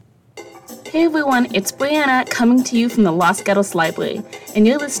Hey everyone, it's Breanna coming to you from the Los Gatos Library, and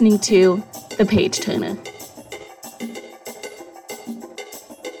you're listening to The Page Turner.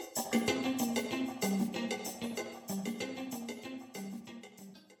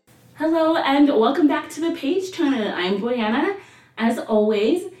 Hello and welcome back to The Page Turner. I'm Breanna, as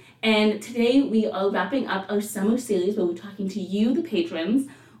always, and today we are wrapping up our summer series where we're talking to you, the patrons,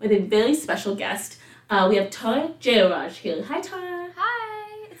 with a very special guest. We have Taara Jayaraj here. Hi, Taara.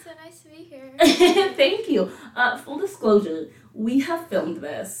 Hi, it's so nice to be here. Thank you. Full disclosure, we have filmed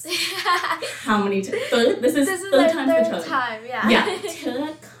this. How many times? This is third time, yeah. Yeah,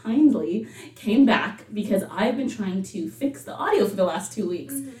 Taara kindly came back because I've been trying to fix the audio for the last 2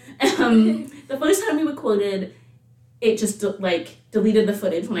 weeks. Mm-hmm. The first time we recorded, it just deleted the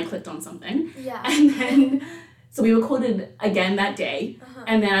footage when I clicked on something. Yeah. And then, so we recorded again that day.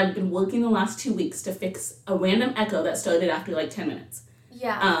 And then I've been working the last 2 weeks to fix a random echo that started after 10 minutes.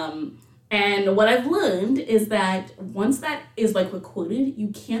 Yeah. And what I've learned is that once that is recorded, you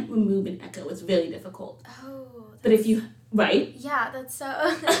can't remove an echo. It's very difficult. Oh. But if you, right? Yeah, that's so,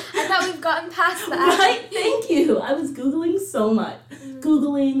 I thought we've gotten past that. Right, thank you. I was Googling so much.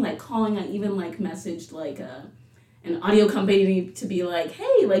 Googling, calling, I even messaged an audio company to be like, hey,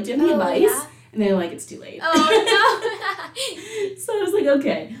 do you have any advice? Yeah? And they're like, it's too late. Oh, no. So I was like,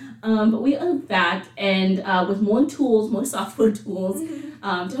 okay. But we are back and with more tools, more software tools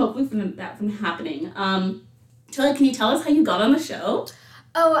to hopefully prevent that from happening. Taara, can you tell us how you got on the show?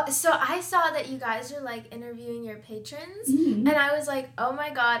 Oh, so I saw that you guys were interviewing your patrons, and I was like, oh my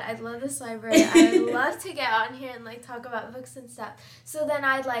god, I love this library. I would love to get on here and talk about books and stuff. So then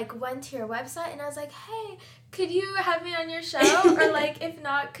I went to your website and I was like, hey, could you have me on your show? Or if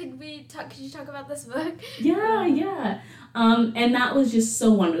not, could you talk about this book? Yeah. And that was just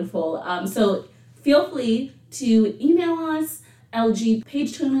so wonderful. So feel free to email us, LG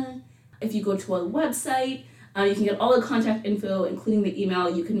Page Turner. If you go to our website, you can get all the contact info, including the email.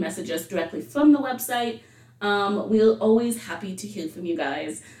 You can message us directly from the website. We're always happy to hear from you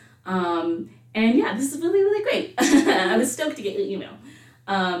guys. And yeah, this is really, really great. I was stoked to get your email.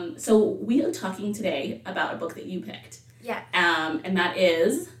 So we are talking today about a book that you picked. Yeah. And that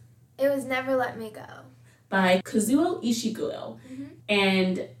is... It Was Never Let Me Go. By Kazuo Ishiguro.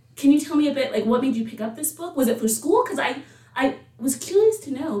 And can you tell me a bit, what made you pick up this book? Was it for school? Because I was curious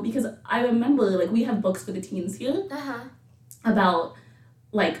to know, because I remember, we have books for the teens here about,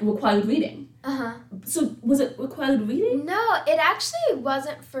 required reading. So, was it required reading? No, it actually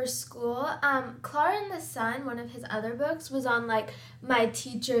wasn't for school. Clara and the Sun, one of his other books, was on, my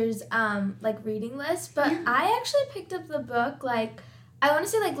teacher's, reading list. But I actually picked up the book, I want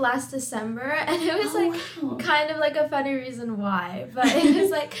to say, last December. And it was, kind of, a funny reason why. But it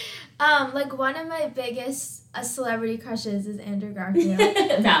was, one of my biggest celebrity crushes is Andrew Garfield.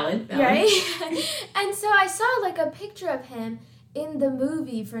 Valid. Right? And so I saw, a picture of him in the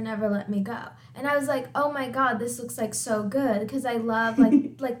movie for Never Let Me Go. And I was like, oh my god, this looks so good, because I love the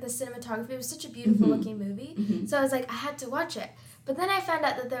cinematography. It was such a beautiful looking movie. So I was like, I had to watch it. But then I found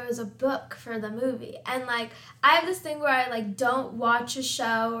out that there was a book for the movie. And I have this thing where I don't watch a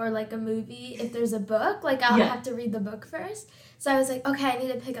show or a movie if there's a book. I'll have to read the book first. So I was like, okay, I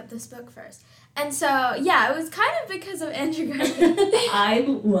need to pick up this book first. And so, yeah, it was kind of because of Andrew Garfield. I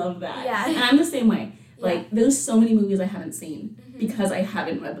love that. Yeah. And I'm the same way. There's so many movies I haven't seen because I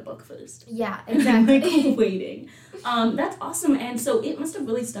haven't read the book first. Yeah, exactly. I'm waiting. That's awesome. And so it must have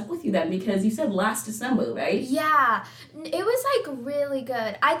really stuck with you then, because you said last December, right? Yeah. It was, really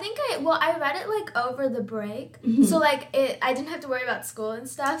good. I think I read it, over the break. So, I didn't have to worry about school and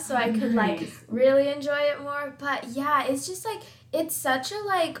stuff, so I could, really enjoy it more. But, yeah, it's just, it's such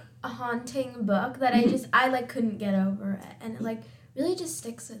a haunting book that I couldn't get over it. And it, really just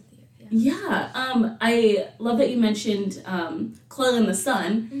sticks with you. Yeah, I love that you mentioned Clara and the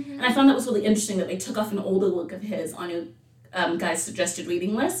Sun, and I found that was really interesting that they took off an older work of his on your guys' suggested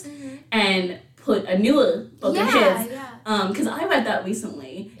reading list and put a newer book of his. Because I read that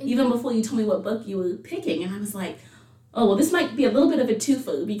recently, even before you told me what book you were picking, and I was like, oh, well, this might be a little bit of a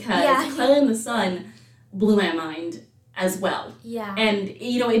twofer, because Clara and the Sun blew my mind as well. Yeah. And,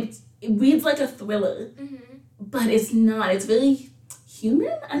 it reads like a thriller, but it's not. It's very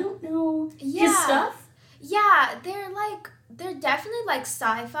human? I don't know his stuff. Yeah, they're definitely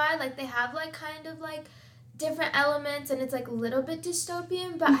sci-fi. They have kind of different elements, and it's a little bit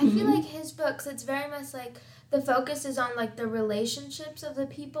dystopian, but I feel his books, it's very much the focus is on the relationships of the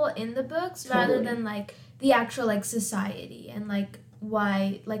people in the books rather than the actual society and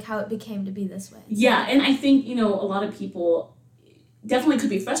why how it became to be this way. Yeah, and I think a lot of people definitely could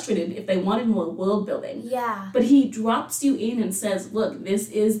be frustrated if they wanted more world building. Yeah. But he drops you in and says, look, this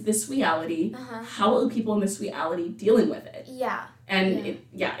is this reality. How are people in this reality dealing with it? Yeah. And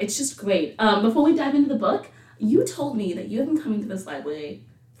it's just great. Before we dive into the book, you told me that you have been coming to this library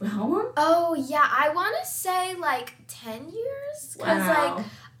for how long? Oh, yeah. I want to say, like, 10 years. Because, Wow. like,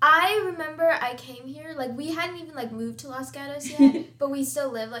 I remember I came here, like, we hadn't even, like, moved to Los Gatos yet, but we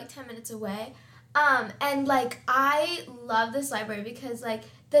still live, like, 10 minutes away. And, like, I love this library because, like,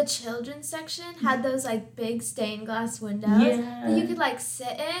 the children's section had those, like, big stained glass windows that you could, like,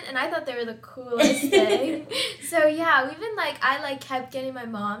 sit in, and I thought they were the coolest thing. So, yeah, we've been, like, I, like, kept getting my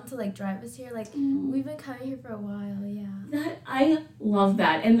mom to, like, drive us here. Like, we've been coming here for a while, yeah. I love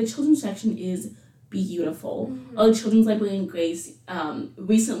that. And the children's section is beautiful. Our children's librarian, Grace,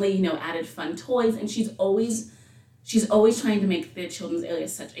 recently, added fun toys, and she's always trying to make the children's area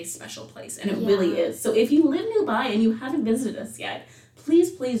such a special place, and it really is. So if you live nearby and you haven't visited us yet,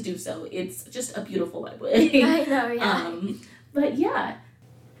 please do so. It's just a beautiful library. I know, yeah. But yeah.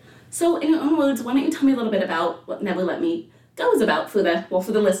 So in your own words, why don't you tell me a little bit about what Never Let Me Go is about for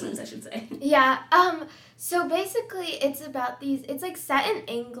the listeners, I should say. Yeah. So basically, it's about it's like set in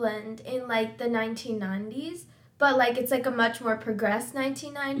England in like the 1990s. But, like, it's, like, a much more progressed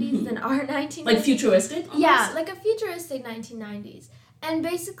 1990s than our 1990s. Like futuristic? Almost? Yeah, like a futuristic 1990s. And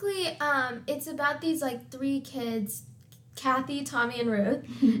basically, it's about these, like, 3 kids, Kathy, Tommy, and Ruth.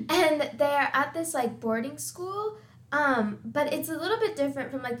 And they're at this, like, boarding school. But it's a little bit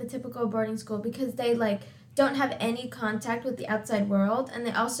different from, like, the typical boarding school because they, like, don't have any contact with the outside world. And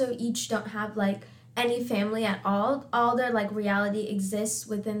they also each don't have, like, any family at all. All their, like, reality exists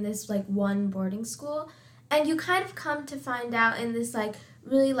within this, like, one boarding school. And you kind of come to find out in this, like,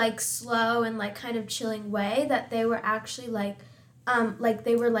 really, like, slow and, like, kind of chilling way that they were actually, like,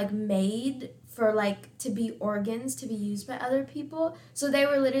 they were, like, made for, like, to be organs to be used by other people. So they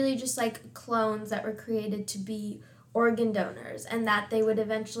were literally just, like, clones that were created to be organ donors, and that they would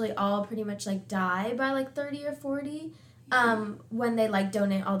eventually all pretty much, like, die by, like, 30 or 40 when they, like,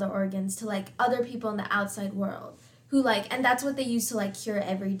 donate all the organs to, like, other people in the outside world. Who, like, and that's what they use to, like, cure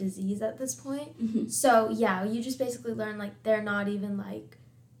every disease at this point. So, yeah, you just basically learn, like, they're not even, like,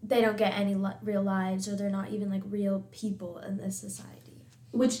 they don't get any real lives, or they're not even, like, real people in this society.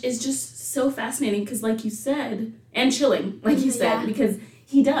 Which is just so fascinating, because like you said, and chilling, like you said, because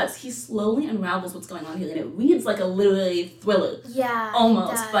he slowly unravels what's going on here, and it reads like a literary thriller. Yeah,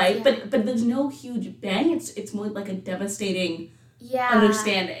 almost, right? Yeah. But there's no huge bang, it's more like a devastating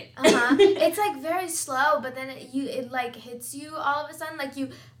understanding. It's like very slow, but then it like hits you all of a sudden. Like you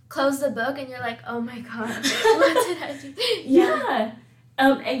close the book and you're like, oh my god, what did I do?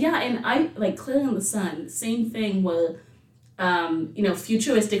 And I like Clearly in the Sun, same thing where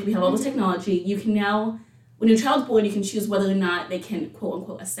futuristic, we have all this technology. You can now, when your child's born, you can choose whether or not they can quote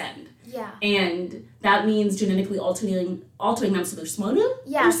unquote ascend. Yeah. And that means genetically altering them so they're smarter?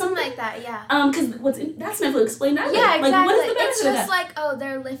 Yeah, or something like that, yeah. Because that's never explained either. Yeah, exactly. Like, what is the benefit it's of just that? like, oh,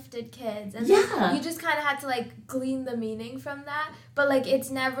 they're lifted kids. And yeah. you just kind of had to, like, glean the meaning from that. But, like, it's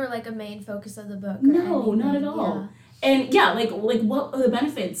never, like, a main focus of the book. No, not at all. Yeah. And, yeah, like what are the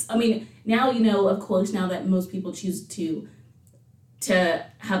benefits? I mean, now, of course, now that most people choose to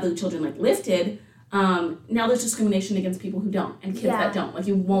have their children, like, lifted, now there's discrimination against people who don't, and kids that don't. Like,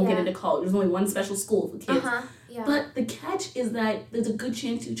 you won't get into college. There's only one special school for kids. Yeah. But the catch is that there's a good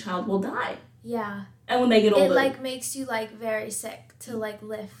chance your child will die. Yeah. And when they get older. It, like, makes you, like, very sick to, like,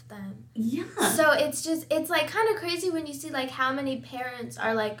 lift them. Yeah. So it's like, kind of crazy when you see, like, how many parents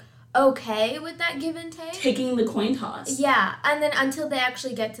are, like, okay with that give and take. Taking the coin toss. Yeah. And then until they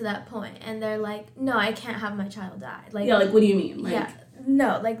actually get to that point, and they're like, no, I can't have my child die. Like, yeah, like, what do you mean? Like, yeah.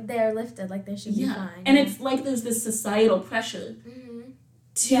 No, like, they're lifted, like, they should be fine. And it's like there's this societal pressure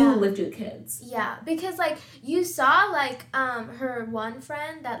to lift your kids. Yeah, because, like, you saw, like, her one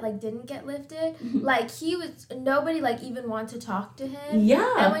friend that, like, didn't get lifted, like, nobody, like, even wanted to talk to him.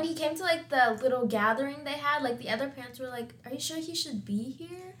 Yeah. And when he came to, like, the little gathering they had, like, the other parents were like, are you sure he should be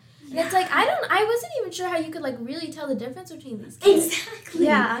here? And it's like, I wasn't even sure how you could, like, really tell the difference between these kids. Exactly.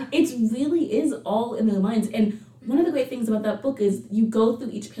 Yeah. It really is all in their minds. And one of the great things about that book is you go through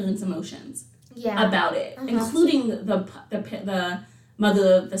each parent's emotions about it, including the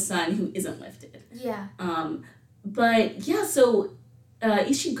mother of the son who isn't lifted. Yeah. But yeah, so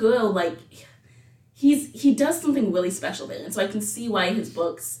Ishiguro, like, he does something really special there, and so I can see why his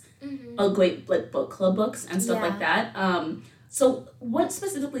books are great, like, book club books and stuff like that. So what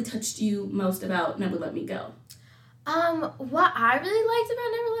specifically touched you most about Never Let Me Go? What I really liked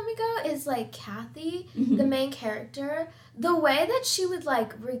about Never Let Me Go is, like, Kathy, the main character, the way that she would,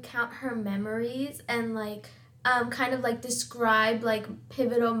 like, recount her memories and, like, kind of like describe like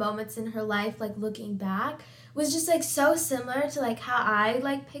pivotal moments in her life, like looking back, was just like so similar to like how I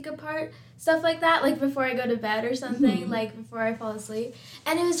like pick apart stuff like that, like before I go to bed or something, like before I fall asleep.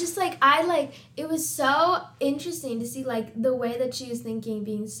 And it was just like it was so interesting to see like the way that she was thinking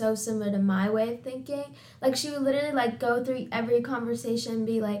being so similar to my way of thinking. Like she would literally like go through every conversation and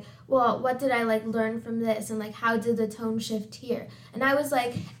be like, well, what did I like learn from this, and like how did the tone shift here? And I was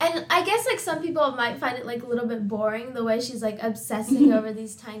like, and I guess like some people might find it like a little bit boring the way she's like obsessing over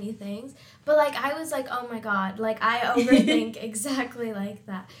these tiny things, but like I was like, oh my god, like I overthink exactly like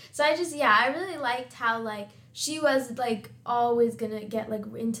that. So I really liked how like she was like always gonna get like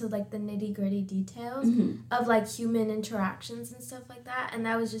into like the nitty gritty details of like human interactions and stuff like that, and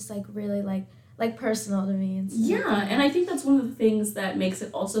that was just like really like personal to me and stuff. Yeah, and I think that's one of the things that makes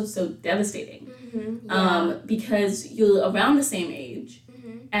it also so devastating. Because you're around the same age,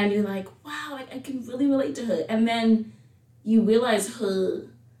 and you're like, wow, I can really relate to her, and then you realize her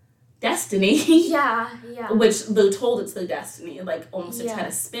destiny, which they're told it's their destiny, like almost to try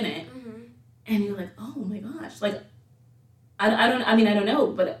to spin it, and you're like, oh my gosh, like I don't know,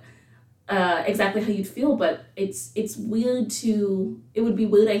 but exactly how you'd feel, but it's weird it would be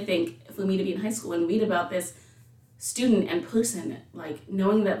weird, I think, for me to be in high school and read about this student and person, like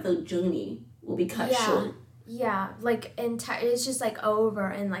knowing that their journey will be cut short. Yeah, like it's just like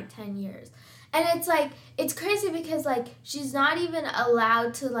over in like 10 years. And it's like, it's crazy because like she's not even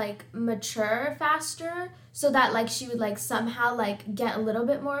allowed to like mature faster so that like she would like somehow like get a little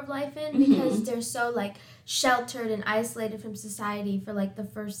bit more of life in, because they're so like sheltered and isolated from society for like the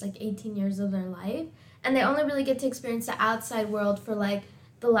first like 18 years of their life. And they only really get to experience the outside world for like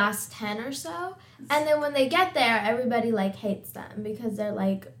the last 10 or so. And then when they get there, everybody like hates them because they're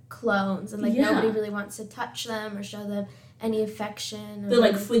like clones, and like nobody really wants to touch them or show them any affection. They're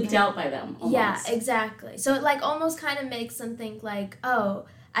like freaked out by them almost. Yeah, exactly. So it like almost kind of makes them think like, oh,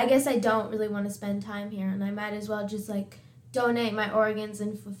 I guess I don't really want to spend time here, and I might as well just like donate my organs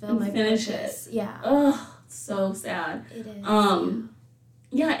and fulfill my finish purpose. it. Yeah. Oh, so sad. It is. And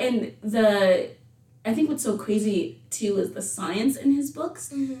I think what's so crazy too is the science in his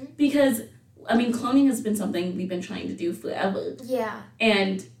books, because I mean cloning has been something we've been trying to do forever. Yeah.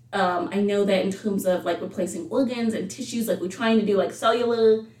 And I know that in terms of like replacing organs and tissues, like we're trying to do like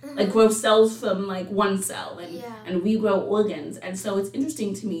cellular, like grow cells from like one cell and regrow organs. And so it's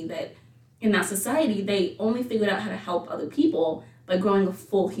interesting to me that in that society, they only figured out how to help other people by growing a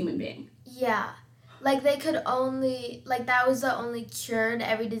full human being. Yeah. Like they could only, like that was the only cure to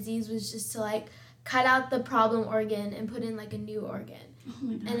every disease, was just to like cut out the problem organ and put in like a new organ. Oh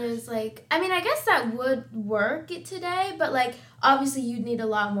my gosh. And it was like, I mean, I guess that would work today, but like obviously you'd need a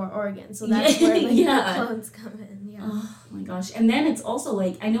lot more organs, so that's where like the clones come in. Yeah. Oh my gosh. And then it's also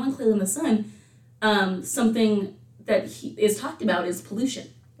like, I know in Clear in the Sun, something that is talked about is pollution.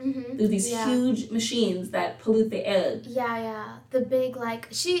 There's these huge machines that pollute the air. Yeah. The big like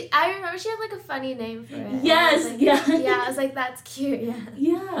I remember she had like a funny name for it. Yes. I was like, that's cute.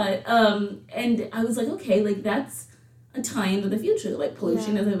 And I was like, okay, like that's a tie into the future. Like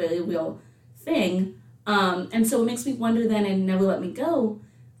pollution is a very real thing. And so it makes me wonder then in Never Let Me Go,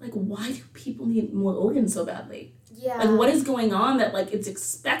 like why do people need more organs so badly? Yeah. Like what is going on that like it's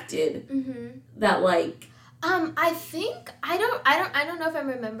expected that like I think I don't know if I'm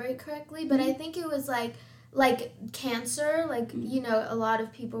remembering correctly, but I think it was like cancer, like you know, a lot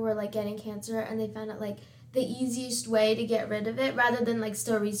of people were like getting cancer, and they found out like the easiest way to get rid of it, rather than like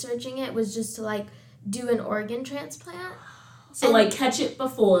still researching it, was just to like do an organ transplant. So and, like catch it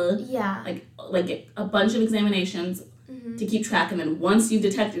before, like get a bunch of examinations to keep track, and then once you've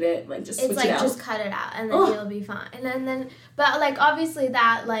detected it, like just switch it out. It's like just cut it out, and then you'll be fine. And then, but like obviously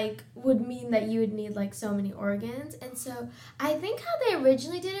that like would mean that you would need like so many organs, and so I think how they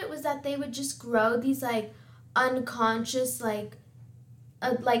originally did it was that they would just grow these like unconscious like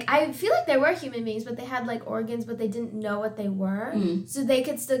I feel like they were human beings, but they had like organs, but they didn't know what they were, so they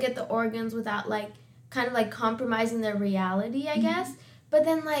could still get the organs without like kind of like compromising their reality, I guess. But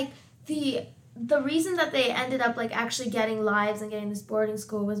then like the reason that they ended up like actually getting lives and getting this boarding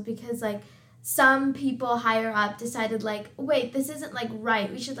school was because like some people higher up decided like, wait, this isn't like right,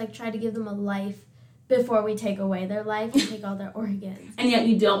 we should like try to give them a life before we take away their life and take all their organs. And yet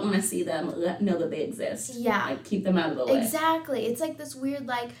you don't want to see them know that they exist. Yeah. Like keep them out of the way. Exactly. It's like this weird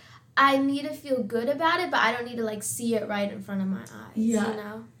like, I need to feel good about it, but I don't need to like see it right in front of my eyes. Yeah. You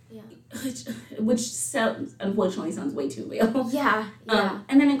know? Yeah. Which unfortunately sounds way too real. Yeah.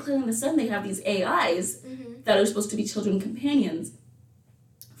 And then in Clear in the Sun, they have these AIs that are supposed to be children companions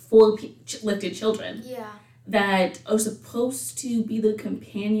for lifted children. Yeah. That are supposed to be the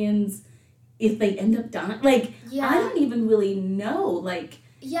companions if they end up dying. Like, Yeah. I don't even really know. Like,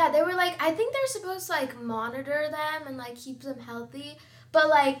 yeah, they were like, I think they're supposed to like monitor them and like keep them healthy, but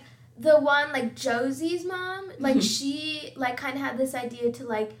like the one like Josie's mom, like she like kind of had this idea to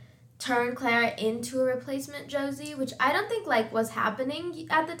like turn Clara into a replacement Josie, which I don't think like was happening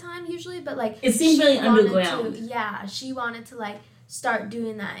at the time usually, but like it seems really underground. She wanted to like start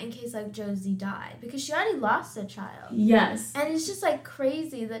doing that in case like Josie died because she already lost a child. Yes. And it's just like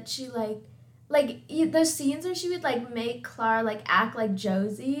crazy that she like those scenes where she would like make Clara like act like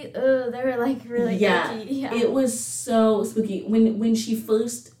Josie. Ugh, they were like really icky. Yeah. It was so spooky when she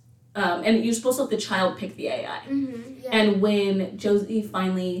first and you're supposed to let the child pick the AI. Mm-hmm, yeah. And when Josie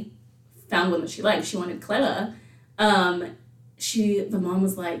finally found one that she liked, she wanted Clara. The mom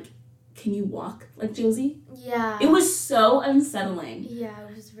was like, "Can you walk like Josie?" Yeah. It was so unsettling. Yeah,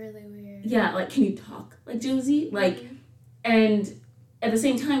 it was really weird. Yeah, like, "Can you talk like Josie?" Like, and at the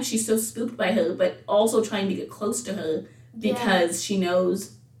same time, she's so spooked by her, but also trying to get close to her because she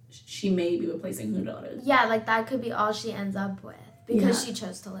knows she may be replacing her daughter. Yeah, like that could be all she ends up with because she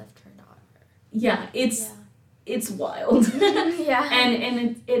chose to lift her daughter. Yeah, it's wild. Yeah.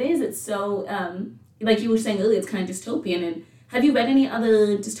 And it's so, like you were saying earlier, it's kind of dystopian. And have you read any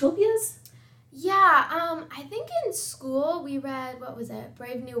other dystopias? Yeah, I think in school we read, what was it,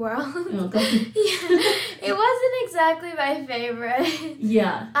 Brave New World? Oh, God. Yeah, it wasn't exactly my favorite.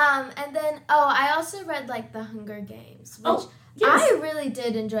 Yeah. And then, I also read, like, The Hunger Games, which yes. I really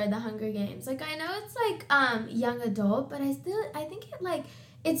did enjoy The Hunger Games. Like, I know it's, like, young adult, but I think it, like,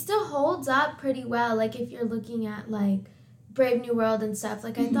 it still holds up pretty well, like, if you're looking at, like, Brave New World and stuff.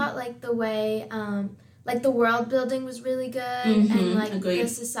 Like, I thought, like, the way, like, the world building was really good, and, like, agreed. the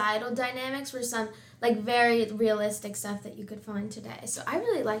societal dynamics were some, like, very realistic stuff that you could find today. So I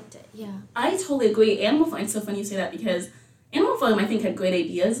really liked it, yeah. I totally agree. Animal Farm, it's so funny you say that because Animal Farm, I think, had great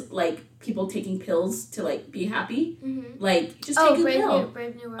ideas, like people taking pills to, like, be happy. Mm-hmm. Like, just take a pill.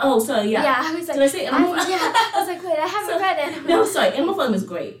 Brave New World. Oh, sorry, yeah. Yeah, I was like, did I say Animal Farm? Yeah, I was like, wait, I haven't read Animal Farm. No, sorry, Animal Farm is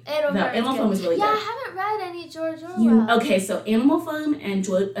great. Animal Farm was really good. good. Yeah, I haven't read any George Orwell. Okay, so Animal Farm and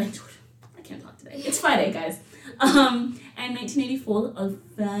George, I can't talk today. It's Friday, guys. And 1984 are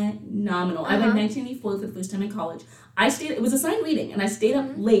phenomenal. I read 1984 for the first time in college. It was assigned reading, and I stayed up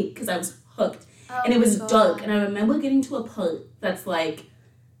late because I was hooked. And it was dark, and I remember getting to a part that's like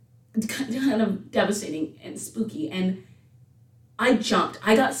kind of devastating and spooky, and I jumped.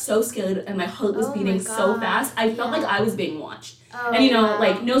 I got so scared, and my heart was beating so fast. I felt like I was being watched. And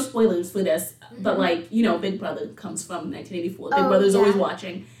like, no spoilers for this, but like, Big Brother comes from 1984. Big Brother's always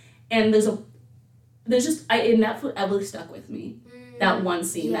watching, and and that forever stuck with me. That one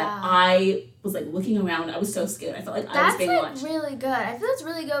scene that I was like looking around, I was so scared. I felt like I was being watched. That's like really good. I feel it's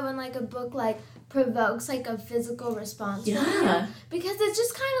really good when like a book like provokes like a physical response from you, because it's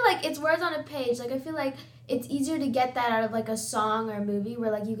just kind of like it's words on a page. Like I feel like it's easier to get that out of like a song or a movie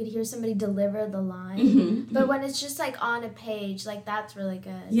where like you could hear somebody deliver the line, but when it's just like on a page, like that's really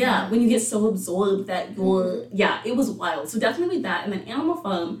good. Yeah, when you get so absorbed that you're it was wild. So definitely that, and then Animal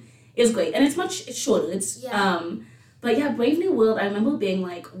Farm is great, and it's shorter. It's but yeah, Brave New World, I remember being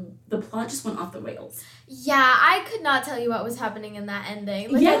like, the plot just went off the rails. Yeah, I could not tell you what was happening in that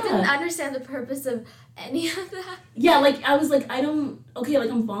ending. Like, I didn't understand the purpose of any of that. Yeah, like, I was like, I'm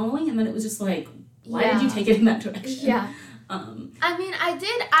following, and then it was just like, why did you take it in that direction? Yeah. I mean,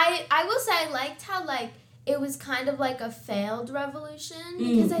 I will say I liked how, like, it was kind of like a failed revolution,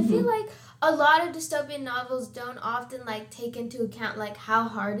 because I feel like a lot of dystopian novels don't often, like, take into account, like, how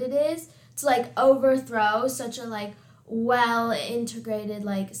hard it is to, like, overthrow such a, like, well-integrated,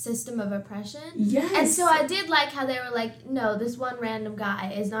 like, system of oppression. Yes. And so I did like how they were like, no, this one random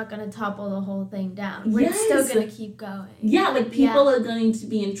guy is not going to topple the whole thing down. We're still going to keep going. Yeah, like, people are going to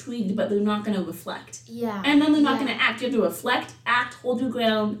be intrigued, but they're not going to reflect. Yeah. And then they're not going to act. You have to reflect, act, hold your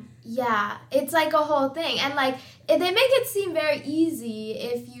ground. Yeah, it's like a whole thing. And, like, they make it seem very easy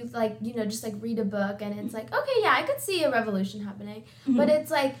if you, like, just, like, read a book and it's like, okay, yeah, I could see a revolution happening. But it's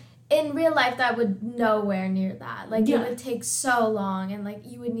like, in real life, that would nowhere near that. Like, it would take so long, and, like,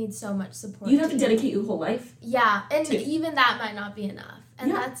 you would need so much support. You'd have to dedicate your whole life. Yeah, and even that might not be enough.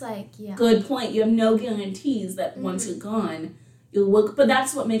 And that's, like, Good point. You have no guarantees that once you're gone, you'll work. But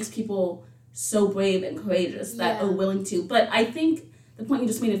that's what makes people so brave and courageous that are willing to. But I think the point you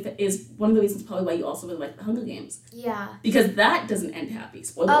just made is one of the reasons probably why you also really like The Hunger Games. Yeah. Because that doesn't end happy.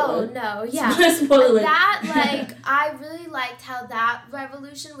 Spoiler alert. No, yeah. Spoiler alert. That, like, I really liked how that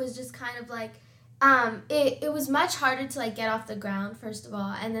revolution was just kind of, like, it was much harder to, like, get off the ground, first of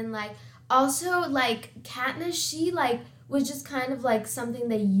all. And then, like, also, like, Katniss, she, like, was just kind of like something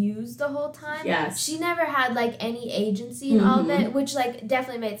they used the whole time. Yes. She never had like any agency in all of it, which like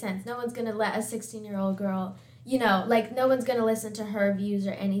definitely made sense. No one's gonna let a 16-year-old girl, you know, like no one's gonna listen to her views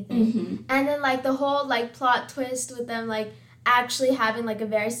or anything. And then like the whole like plot twist with them like actually having like a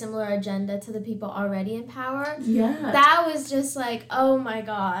very similar agenda to the people already in power. Yeah. That was just like, oh my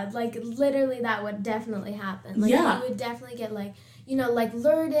god, like literally that would definitely happen. Like you would definitely get like, you know, like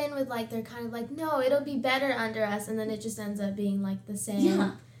lured in with like they're kind of like, no, it'll be better under us, and then it just ends up being like the same.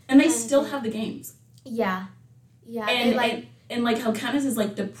 Yeah. And they still have the games. Yeah. Yeah. And like how Katniss is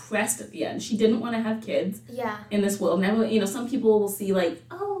like depressed at the end. She didn't want to have kids. Yeah. In this world. Never, you know, some people will see like,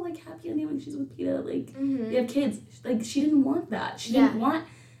 oh, like happy ending when she's with Peeta, like they have kids. Like she didn't want that. She didn't want.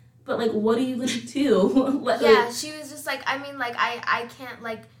 But like, what are you gonna do? She was just like, I mean, like I can't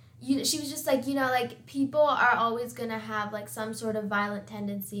like. She was just like, you know, like, people are always going to have, like, some sort of violent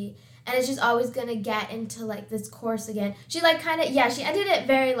tendency, and it's just always going to get into, like, this course again. She, like, kind of, she ended it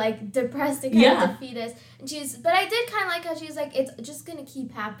very, like, depressed and kind of defeatist, and but I did kind of like how she was like, it's just going to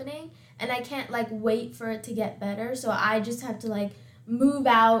keep happening, and I can't, like, wait for it to get better, so I just have to, like, move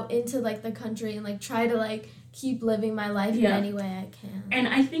out into, like, the country and, like, try to, like, keep living my life in any way I can. And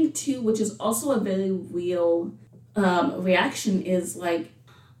I think, too, which is also a very real reaction is, like,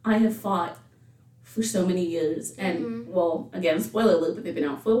 I have fought for so many years, and, well, again, spoiler alert, but they've been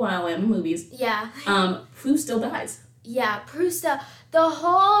out for a while and the movies. Yeah. Prue still dies. Yeah, Prue still... The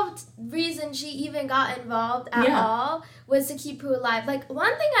whole reason she even got involved at all was to keep Prue alive. Like,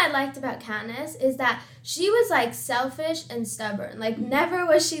 one thing I liked about Katniss is that she was, like, selfish and stubborn. Like, never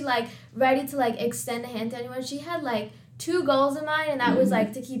was she, like, ready to, like, extend a hand to anyone. She had, like, 2 goals in mind, and that was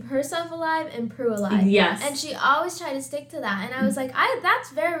like to keep herself alive and Prue alive. Yes. And she always tried to stick to that. And I was like, that's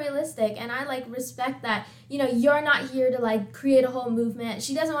very realistic, and I like respect that. You know, you're not here to like create a whole movement.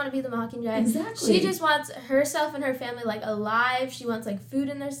 She doesn't want to be the Mockingjay. Exactly. She just wants herself and her family like alive. She wants like food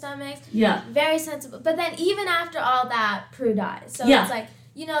in their stomachs. Yeah. Very sensible. But then even after all that, Prue dies. So it's like,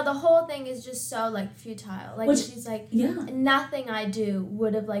 you know, the whole thing is just so like futile. Like she's like, nothing I do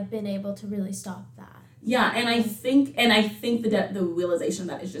would have like been able to really stop that. Yeah, and I think the realization of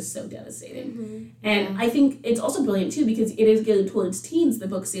that is just so devastating. And I think it's also brilliant too because it is geared towards teens, the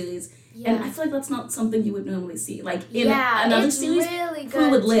book series. Yeah. And I feel like that's not something you would normally see. Like in another series, really Prue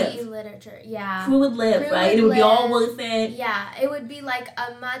would live. Teen literature. Yeah. Prue would live, Prue right? It would be all worth it. Yeah, it would be like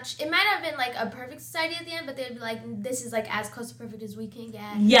it might have been like a perfect society at the end, but they'd be like, this is like as close to perfect as we can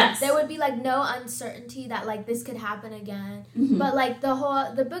get. Yes. There would be like no uncertainty that like this could happen again. But like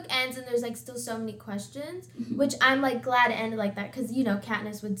the book ends and there's like still so many questions, which I'm like glad it ended like that because, you know,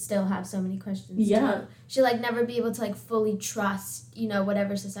 Katniss would still have so many questions too. She'll like never be able to like fully trust, you know,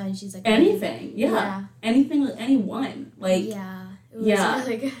 whatever society she's like anything. Yeah. Anything with anyone. Like it was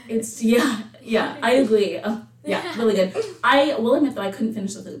really good. It's I agree. Really good. I will admit though I couldn't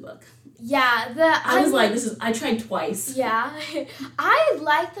finish the 3rd book. Yeah, I tried twice. Yeah. I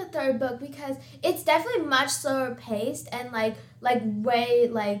like the 3rd book because it's definitely much slower paced and like way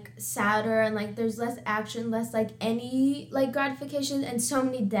like sadder and like there's less action, less like any like gratification and so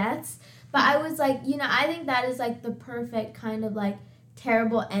many deaths. But I was like, you know, I think that is like the perfect kind of like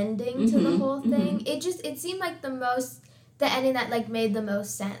terrible ending to the whole thing. It seemed like the ending that like made the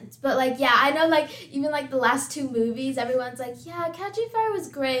most sense. But like I know like even like the last 2 movies everyone's like Catching Fire was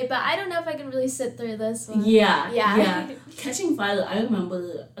great, but I don't know if I can really sit through this one. Yeah. Catching Fire, I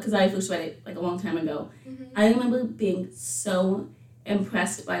remember because I first read it like a long time ago. I remember being so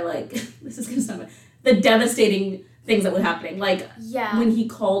impressed by like this is gonna sound bad, the devastating things that were happening, like when he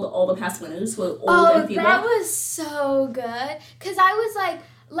called all the past winners who were old and feeble. That was so good because I was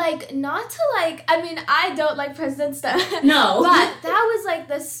like not to like, I mean, I don't like president stuff. No. But that was like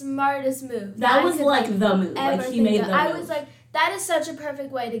the smartest move. That was like the move. Like he made the move. I was like, that is such a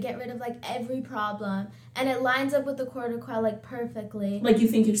perfect way to get rid of like every problem. And it lines up with the Quarter Quell like perfectly. Like you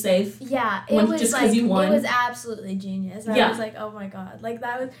think you're safe? Yeah. It was just like, you won. It was absolutely genius. I was like, oh my god. Like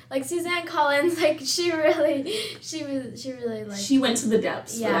that was like Suzanne Collins, like she really like she went to the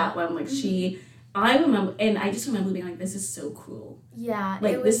depths for that one. Like I remember, and I just remember being like, this is so cruel. Yeah,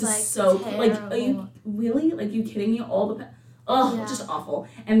 like it was this is so terrible. Like, are you really? Like, you kidding me? Just awful.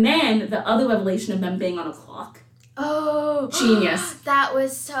 And then the other revelation of them being on a clock. Oh, genius! That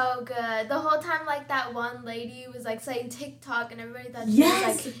was so good. The whole time, like that one lady was like saying TikTok, and everybody thought she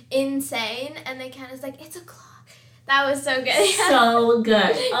was like insane, and they kind of like, it's a clock. That was so good. So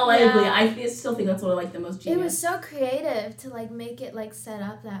good. Oh, I agree. I still think that's one of like the most genius. It was so creative to like make it like set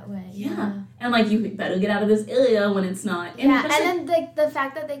up that way. Yeah. And like you better get out of this area when it's not. And then like the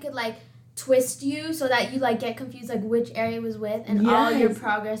fact that they could like twist you so that you like get confused like which area was with and all your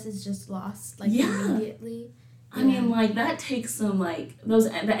progress is just lost like immediately. I mean, like, that takes some, like,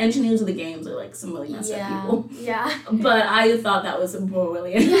 the engineers of the games are, like, some really messed up people. Yeah. But I thought that was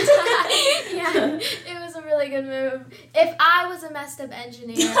brilliant. Yeah, it was a really good move. If I was a messed up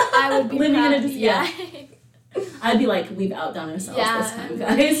engineer, I would be living proud. in I'd be like, we've outdone ourselves this time,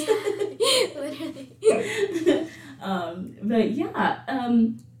 guys. Literally. But yeah,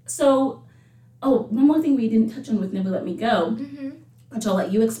 so, one more thing we didn't touch on with Never Let Me Go, which I'll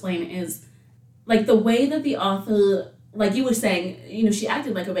let you explain, is, like, the way that the author, like you were saying, you know, she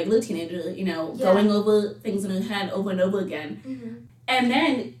acted like a regular teenager, you know, going over things in her head over and over again. And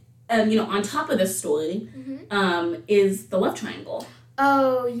then, you know, on top of this story, is the love triangle.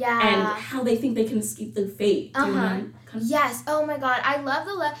 Oh, yeah. And how they think they can escape their fate. Yes. Oh, my God. I love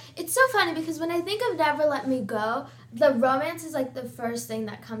the love. It's so funny because when I think of Never Let Me Go, the romance is, like, the first thing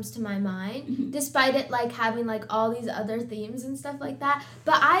that comes to my mind, despite it, like, having, like, all these other themes and stuff like that.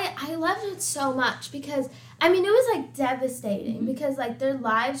 But I loved it so much because, I mean, it was, like, devastating because, like, their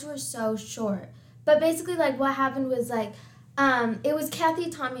lives were so short. But basically, like, what happened was, like, it was Kathy,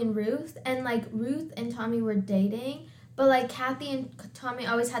 Tommy, and Ruth, and, like, Ruth and Tommy were dating. But, like, Kathy and Tommy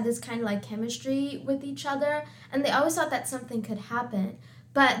always had this kind of, like, chemistry with each other, and they always thought that something could happen.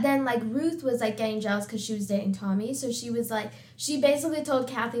 But then, like, Ruth was, like, getting jealous because she was dating Tommy, so she was, like, she basically told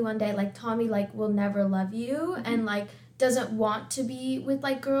Kathy one day, like, Tommy, like, will never love you, and, like, doesn't want to be with,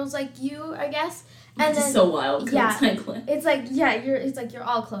 like, girls like you, I guess. And It's so wild. Yeah, it's like, yeah, you're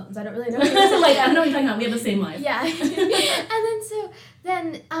all clones. I don't really know what you're saying. Like, I don't know what you're talking about. We have the same life. Yeah. And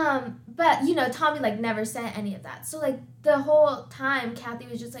then, but, you know, Tommy, like, never said any of that. So, like, the whole time, Kathy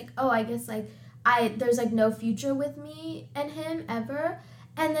was just like, oh, I guess, like, there's, like, no future with me and him ever.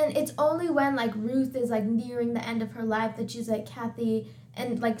 And then it's only when, like, Ruth is, like, nearing the end of her life that she's like, Kathy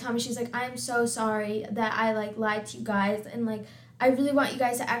and, like, Tommy, she's like, I'm so sorry that I, like, lied to you guys. And, like, I really want you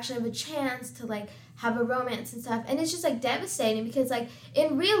guys to actually have a chance to, like, have a romance and stuff. And it's just, like, devastating because, like,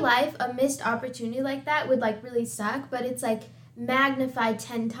 in real life, a missed opportunity like that would, like, really suck. But it's, like, magnified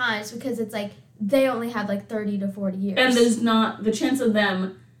 10 times because it's, like, they only have, like, 30 to 40 years. And there's not, the chance of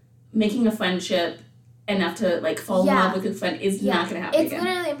them making a friendship enough to, like, fall in love with a friend is not going to happen again. It's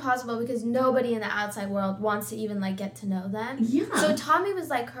literally impossible because nobody in the outside world wants to even, like, get to know them. Yeah. So Tommy was,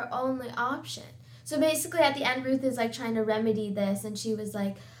 like, her only option. So basically at the end, Ruth is, like, trying to remedy this, and she was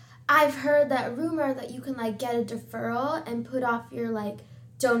like, I've heard that rumor that you can, like, get a deferral and put off your, like,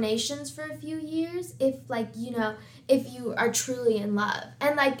 donations for a few years if, like, you know, if you are truly in love.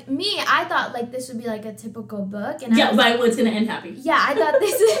 And, like, me, I thought, like, this would be, like, a typical book. And right, well, it's going to end happy. Yeah, I thought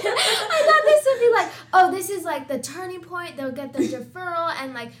this would be, like, oh, this is, like, the turning point. They'll get their deferral,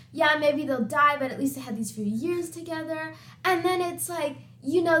 and, like, yeah, maybe they'll die, but at least they had these few years together. And then it's, like,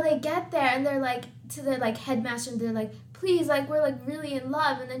 you know, they get there, and they're, like, to their, like, headmaster, and they're, like, please, like, we're, like, really in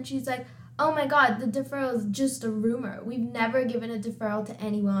love. And then she's, like, oh my God, the deferral is just a rumor. We've never given a deferral to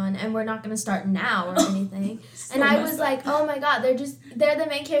anyone, and we're not going to start now or anything. So and I was like, oh my God, they're the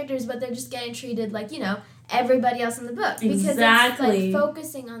main characters, but they're just getting treated like, you know, everybody else in the book. Because it's, like,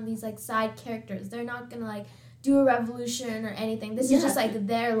 focusing on these, like, side characters. They're not going to, like, do a revolution or anything. This is just, like,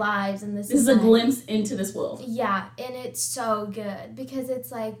 their lives, and this is a glimpse into this world. Yeah, and it's so good because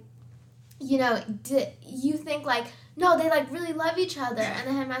it's, like, you know, you think, like, no, they, like, really love each other, and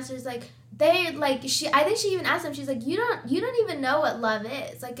the headmaster's like, they, like, I think she even asked him, she's like, you don't even know what love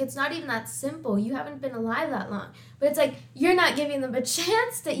is. Like, it's not even that simple. You haven't been alive that long. But it's like, you're not giving them a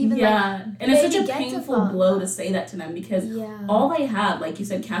chance to even, like, and it's such a painful blow to say that to them because all they have, like you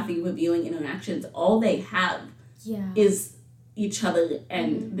said, Kathy, reviewing interactions, all they have is each other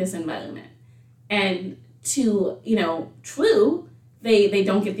and this environment. And to, you know, true, they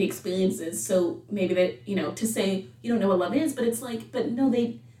don't get the experiences, so maybe they, you know, to say you don't know what love is, but it's like, but no,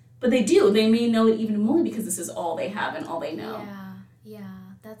 but they do. They may know it even more because this is all they have and all they know. Yeah,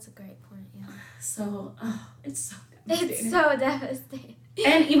 that's a great point, yeah. So, it's so devastating. It's so devastating.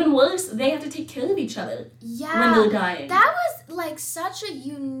 And even worse, they have to take care of each other when they're dying. That was, like, such a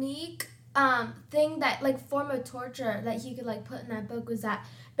unique thing that, like, form of torture that he could, like, put in that book was that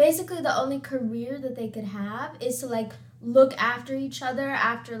basically the only career that they could have is to, like, look after each other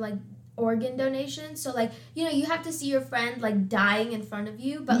after, like, organ donation. So, like, you know, you have to see your friend, like, dying in front of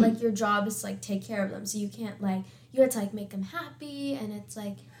you, but like, your job is to, like, take care of them. So you can't, like, you have to, like, make them happy. And it's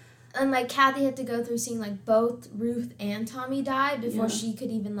like, and, like, Kathy had to go through seeing, like, both Ruth and Tommy die before she could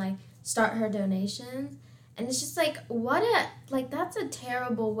even, like, start her donations. And it's just like, that's a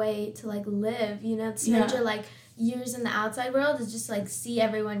terrible way to, like, live, you know, to spend your, like, years in the outside world is just, like, see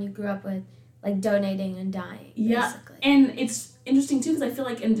everyone you grew up with, like, donating and dying, basically. And it's interesting, too, because I feel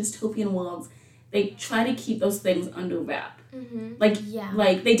like in dystopian worlds, they try to keep those things under wrap.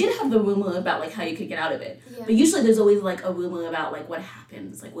 Like they did have the rumor about like how you could get out of it, but usually there's always like a rumor about like what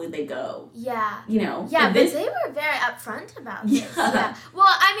happens, like where they go. Yeah. You know. Yeah, but they were very upfront about this. Yeah. Well,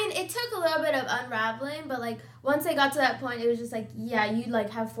 I mean, it took a little bit of unraveling, but like once they got to that point, it was just like, yeah, you like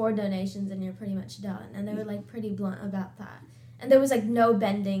have 4 donations and you're pretty much done, and they were like pretty blunt about that, and there was like no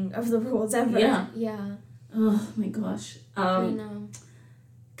bending of the rules ever. Yeah. Yeah. Oh my gosh. I know.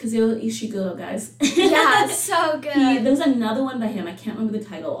 Kazuo Ishiguro, guys. Yeah, so good. There's another one by him. I can't remember the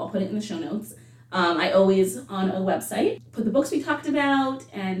title. I'll put it in the show notes. I always, on a website, put the books we talked about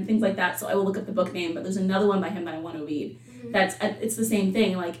and things like that, so I will look up the book name, but there's another one by him that I want to read. It's the same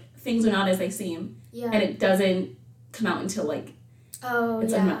thing. Like, things are not as they seem. Yeah. And it doesn't come out until, like,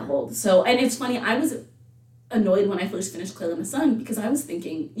 it's yeah. unraveled. So, and it's funny, I was annoyed when I first finished Claire and the Sun because I was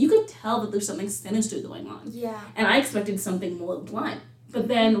thinking, you could tell that there's something sinister going on. Yeah. And I expected something more blunt. But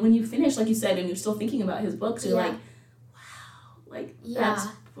then when you finish, like you said, and you're still thinking about his books, you're like, wow, like, that's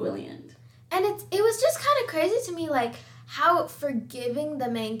brilliant. And it was just kind of crazy to me, like, how forgiving the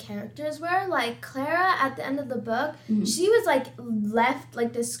main characters were. Like, Clara, at the end of the book, she was, like, left,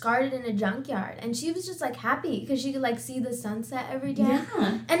 like, discarded in a junkyard. And she was just, like, happy because she could, like, see the sunset every day.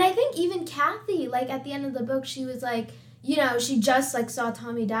 Yeah. And I think even Kathy, like, at the end of the book, she was, like, you know, she just, like, saw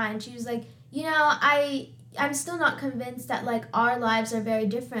Tommy die. And she was, like, you know, I'm still not convinced that, like, our lives are very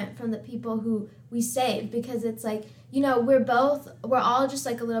different from the people who we saved, because it's, like, you know, we're all just,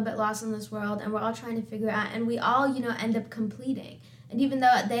 like, a little bit lost in this world, and we're all trying to figure out, and we all, you know, end up completing. And even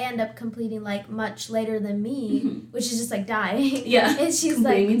though they end up completing, like, much later than me, which is just, like, dying. Yeah, and she's completing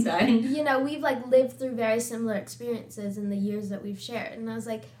like, means dying. You know, we've, like, lived through very similar experiences in the years that we've shared. And I was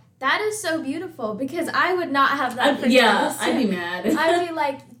like, that is so beautiful, because I would not have that forgiveness. Yeah, I'd be mad. I'd be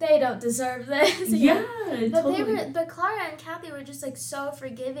like, they don't deserve this. Yeah, but totally. But Clara and Kathy were just, like, so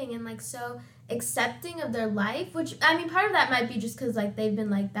forgiving and, like, so accepting of their life, which, I mean, part of that might be just because, like, they've been,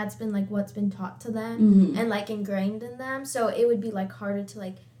 like, that's been, like, what's been taught to them and, like, ingrained in them, so it would be, like, harder to,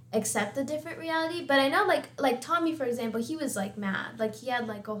 like, accept a different reality. But I know, like Tommy, for example, he was, like, mad. Like, he had,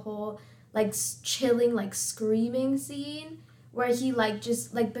 like, a whole, like, chilling, like, screaming scene where he, like,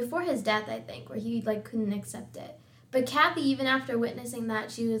 just, like, before his death, I think, where he, like, couldn't accept it. But Kathy, even after witnessing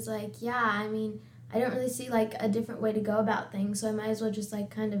that, she was like, yeah, I mean, I don't really see, like, a different way to go about things, so I might as well just, like,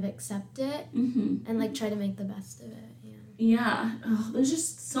 kind of accept it and, like, try to make the best of it. Yeah. Oh, there's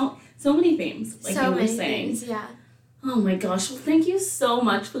just so many themes, like you were saying. Things, yeah. Oh my gosh. Well, thank you so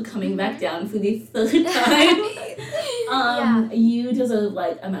much for coming back down for the 3rd time. You deserve,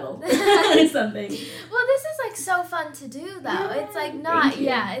 like, a medal or something. Well, this is, like, so fun to do, though. Yeah, it's, like, not,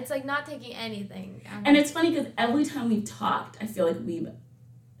 it's, like, not taking anything. And it's funny because every time we've talked, I feel like we've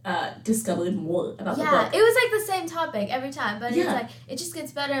discovered more about the book. Yeah, it was, like, the same topic every time, but it's, like, it just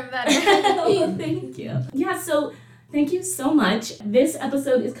gets better and better. Oh, thank you. Yeah, so thank you so much. This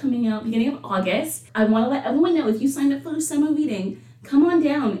episode is coming out beginning of August. I want to let everyone know, if you signed up for the summer reading, come on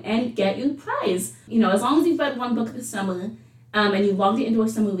down and get your prize. You know, as long as you've read one book this summer and you logged it into a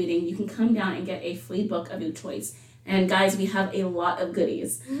summer reading, you can come down and get a free book of your choice. And guys, we have a lot of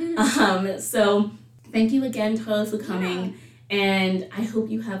goodies. So thank you again, Taara, for coming. And I hope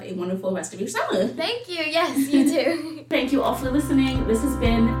you have a wonderful rest of your summer. Thank you. Yes, you too. Thank you all for listening. This has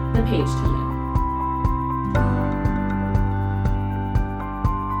been The Page Turner.